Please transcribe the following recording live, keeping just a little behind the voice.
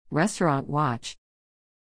Restaurant Watch.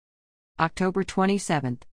 October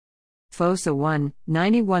 27. FOSA 1,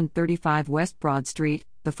 9135 West Broad Street.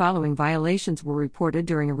 The following violations were reported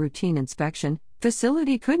during a routine inspection.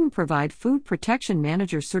 Facility couldn't provide food protection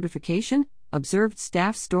manager certification. Observed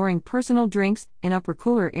staff storing personal drinks in upper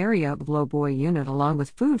cooler area of lowboy unit along with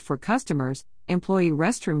food for customers. Employee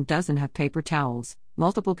restroom doesn't have paper towels.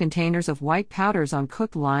 Multiple containers of white powders on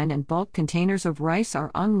cook line and bulk containers of rice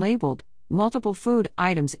are unlabeled. Multiple food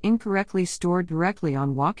items incorrectly stored directly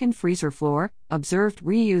on walk-in freezer floor. Observed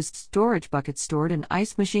reused storage buckets stored in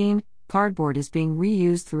ice machine. Cardboard is being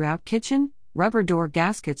reused throughout kitchen. Rubber door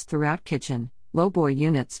gaskets throughout kitchen. Lowboy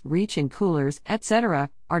units, reach-in coolers, etc.,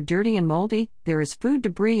 are dirty and moldy. There is food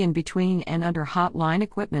debris in between and under hot line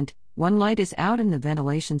equipment. One light is out in the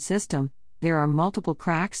ventilation system. There are multiple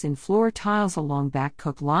cracks in floor tiles along back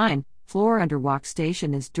cook line. Floor under wok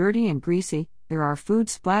station is dirty and greasy. There are food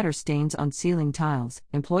splatter stains on ceiling tiles.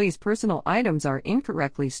 Employees' personal items are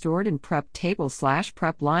incorrectly stored in prep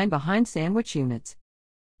table/prep line behind sandwich units.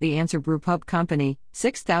 The Answer Brew Pub Company,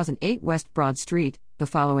 6008 West Broad Street. The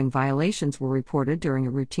following violations were reported during a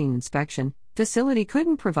routine inspection. Facility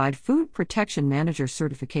couldn't provide food protection manager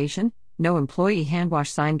certification. No employee handwash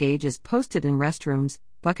sign gauge is posted in restrooms.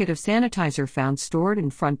 Bucket of sanitizer found stored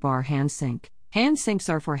in front bar hand sink. Hand sinks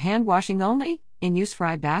are for hand washing only. In-use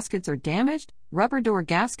fry baskets are damaged. Rubber door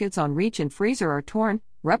gaskets on reach and freezer are torn.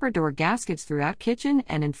 Rubber door gaskets throughout kitchen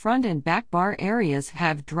and in front and back bar areas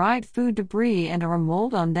have dried food debris and are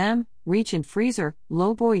mold on them. Reach in freezer,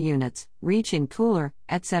 lowboy units, reach in cooler,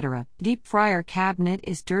 etc. Deep fryer cabinet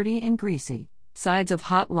is dirty and greasy. Sides of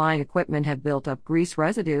hot line equipment have built up grease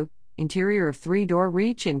residue. Interior of 3-door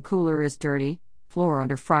reach in cooler is dirty. Floor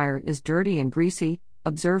under fryer is dirty and greasy.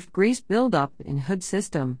 Observed grease buildup in hood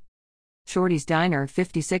system. Shorty's Diner,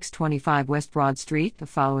 5625 West Broad Street. The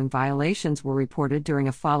following violations were reported during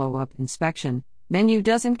a follow-up inspection. Menu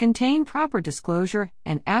doesn't contain proper disclosure,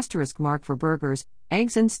 an asterisk mark for burgers,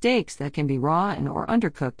 eggs and steaks that can be raw and or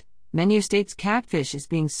undercooked. Menu states catfish is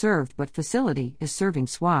being served but facility is serving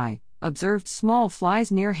swai. Observed small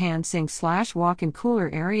flies near hand sink/walk-in cooler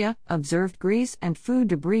area. Observed grease and food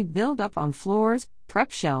debris buildup on floors,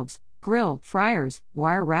 prep shelves, grill, fryers,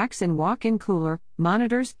 wire racks in walk-in cooler,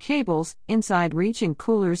 monitors, cables, inside reach-in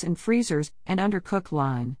coolers and freezers, and undercook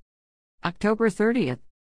line. October 30th.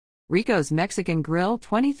 Rico's Mexican Grill,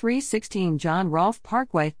 2316 John Rolfe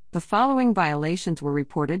Parkway. The following violations were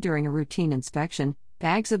reported during a routine inspection.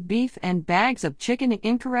 Bags of beef and bags of chicken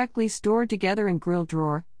incorrectly stored together in grill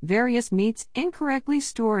drawer. Various meats incorrectly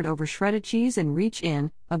stored over shredded cheese and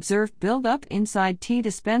reach-in. Observed buildup inside tea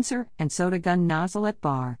dispenser and soda gun nozzle at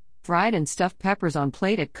bar. Fried and stuffed peppers on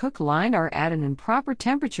plate at cook line are at an improper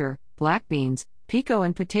temperature. Black beans, pico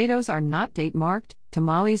and potatoes are not date marked.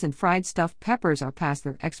 Tamales and fried stuffed peppers are past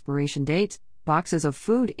their expiration dates. Boxes of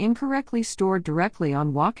food incorrectly stored directly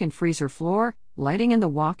on walk-in freezer floor. Lighting in the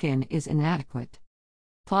walk-in is inadequate.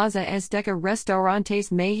 Plaza Azteca Restaurantes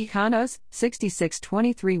Mexicanos,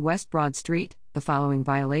 6623 West Broad Street. The following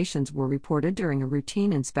violations were reported during a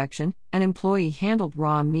routine inspection. An employee handled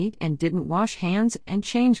raw meat and didn't wash hands and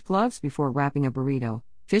change gloves before wrapping a burrito.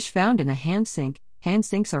 Fish found in a hand sink. Hand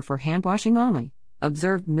sinks are for hand washing only.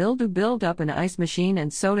 Observed mildew buildup in ice machine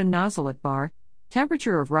and soda nozzle at bar.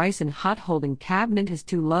 Temperature of rice in hot holding cabinet is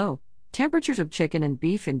too low. Temperatures of chicken and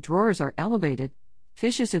beef in drawers are elevated.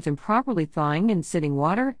 Fish is improperly thawing in sitting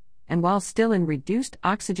water, and while still in reduced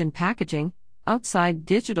oxygen packaging. Outside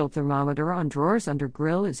digital thermometer on drawers under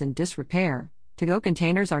grill is in disrepair. To-go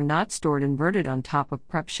containers are not stored inverted on top of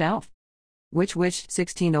prep shelf. Which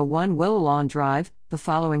 1601 Willow Lawn Drive. The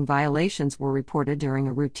following violations were reported during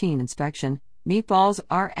a routine inspection. Meatballs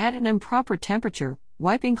are at an improper temperature.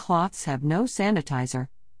 Wiping cloths have no sanitizer.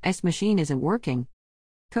 Ice machine isn't working.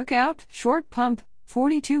 Cookout, short pump,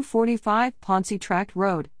 4245 Pontchartrain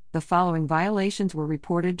Road. The following violations were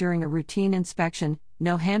reported during a routine inspection.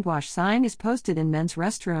 No hand wash sign is posted in men's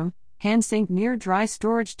restroom. Hand sink near dry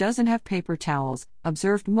storage doesn't have paper towels.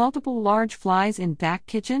 Observed multiple large flies in back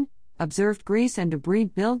kitchen. Observed grease and debris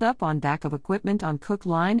buildup on back of equipment on cook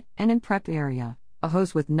line and in prep area. A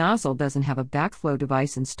hose with nozzle doesn't have a backflow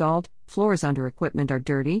device installed. Floors under equipment are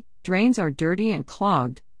dirty. Drains are dirty and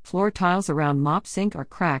clogged. Floor tiles around mop sink are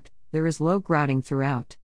cracked. There is low grouting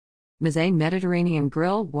throughout. Mazay Mediterranean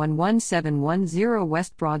Grill, 11710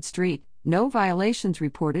 West Broad Street. No violations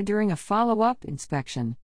reported during a follow-up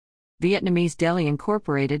inspection. Vietnamese Deli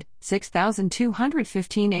Incorporated,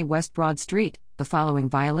 6215A West Broad Street. The following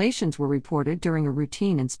violations were reported during a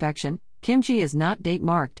routine inspection. Kimchi is not date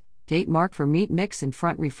marked. Date mark for meat mix in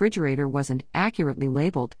front refrigerator wasn't accurately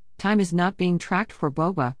labeled. Time is not being tracked for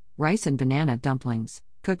boba, rice and banana dumplings.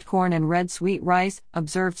 Cooked corn and red sweet rice,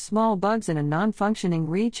 observed small bugs in a non-functioning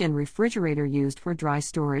reach-in refrigerator used for dry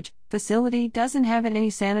storage. Facility doesn't have any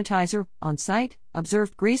sanitizer on site.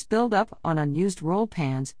 Observed grease buildup on unused roll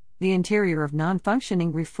pans. The interior of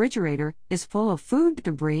non-functioning refrigerator is full of food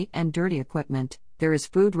debris and dirty equipment. There is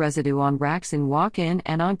food residue on racks in walk-in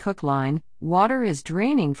and on cook line. Water is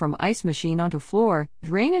draining from ice machine onto floor.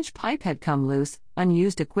 Drainage pipe had come loose.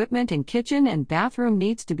 Unused equipment in kitchen and bathroom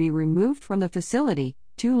needs to be removed from the facility.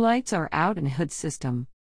 2 lights are out in hood system.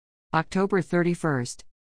 October 31st.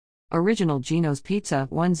 Original Gino's Pizza,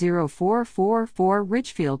 10444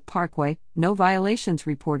 Ridgefield Parkway, no violations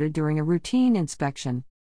reported during a routine inspection.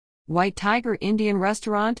 White Tiger Indian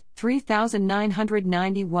Restaurant,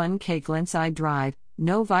 3991 K Glenside Drive,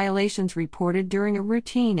 no violations reported during a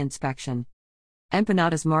routine inspection.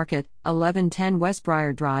 Empanadas Market, 1110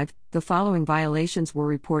 Westbriar Drive, the following violations were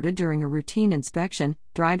reported during a routine inspection: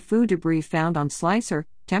 dried food debris found on slicer,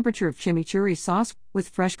 temperature of chimichurri sauce with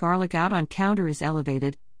fresh garlic out on counter is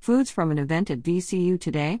elevated, foods from an event at VCU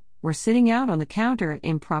today were sitting out on the counter at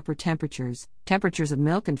improper temperatures, temperatures of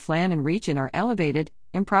milk and flan and reach-in are elevated,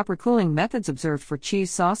 improper cooling methods observed for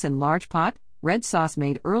cheese sauce in large pot, red sauce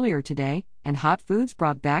made earlier today, and hot foods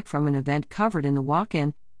brought back from an event covered in the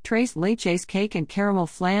walk-in. Tres leches cake and caramel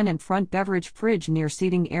flan and front beverage fridge near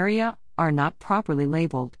seating area are not properly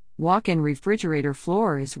labeled. Walk-in refrigerator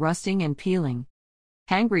floor is rusting and peeling.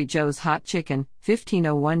 Hangry Joe's Hot Chicken,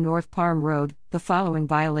 1501 North Parm Road, the following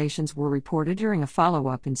violations were reported during a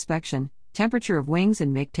follow-up inspection. Temperature of wings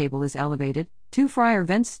and make table is elevated, 2 fryer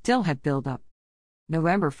vents still have buildup.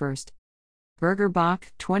 November 1st. Burger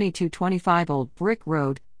Bach, 2225 Old Brick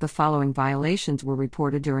Road, the following violations were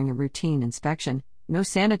reported during a routine inspection. No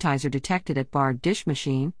sanitizer detected at bar dish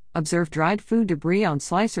machine. Observed dried food debris on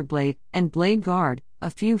slicer blade and blade guard. A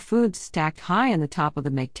few foods stacked high in the top of the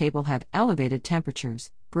make table have elevated temperatures.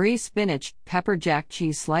 Brie spinach, pepper jack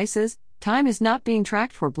cheese slices. Time is not being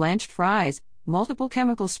tracked for blanched fries. Multiple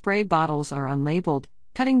chemical spray bottles are unlabeled.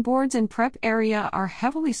 Cutting boards in prep area are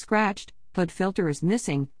heavily scratched. Hood filter is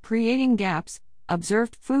missing, creating gaps.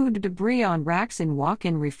 Observed food debris on racks in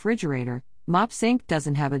walk-in refrigerator. Mop sink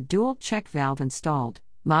doesn't have a dual check valve installed.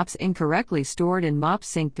 Mops incorrectly stored in mop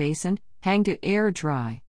sink basin, hang to air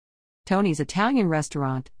dry. Tony's Italian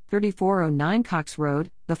Restaurant, 3409 Cox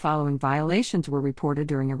Road, the following violations were reported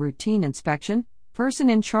during a routine inspection. Person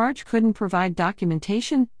in charge couldn't provide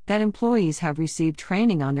documentation that employees have received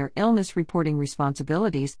training on their illness reporting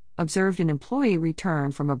responsibilities. Observed an employee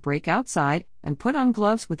return from a break outside and put on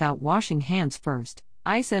gloves without washing hands first.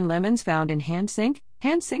 Ice and lemons found in hand sink.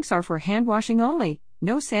 Hand sinks are for hand washing only.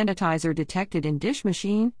 No sanitizer detected in dish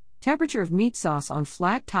machine. Temperature of meat sauce on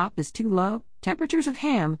flat top is too low. Temperatures of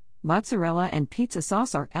ham, mozzarella and pizza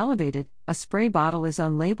sauce are elevated. A spray bottle is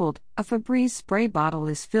unlabeled. A Febreze spray bottle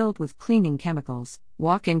is filled with cleaning chemicals.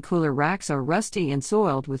 Walk-in cooler racks are rusty and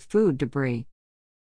soiled with food debris.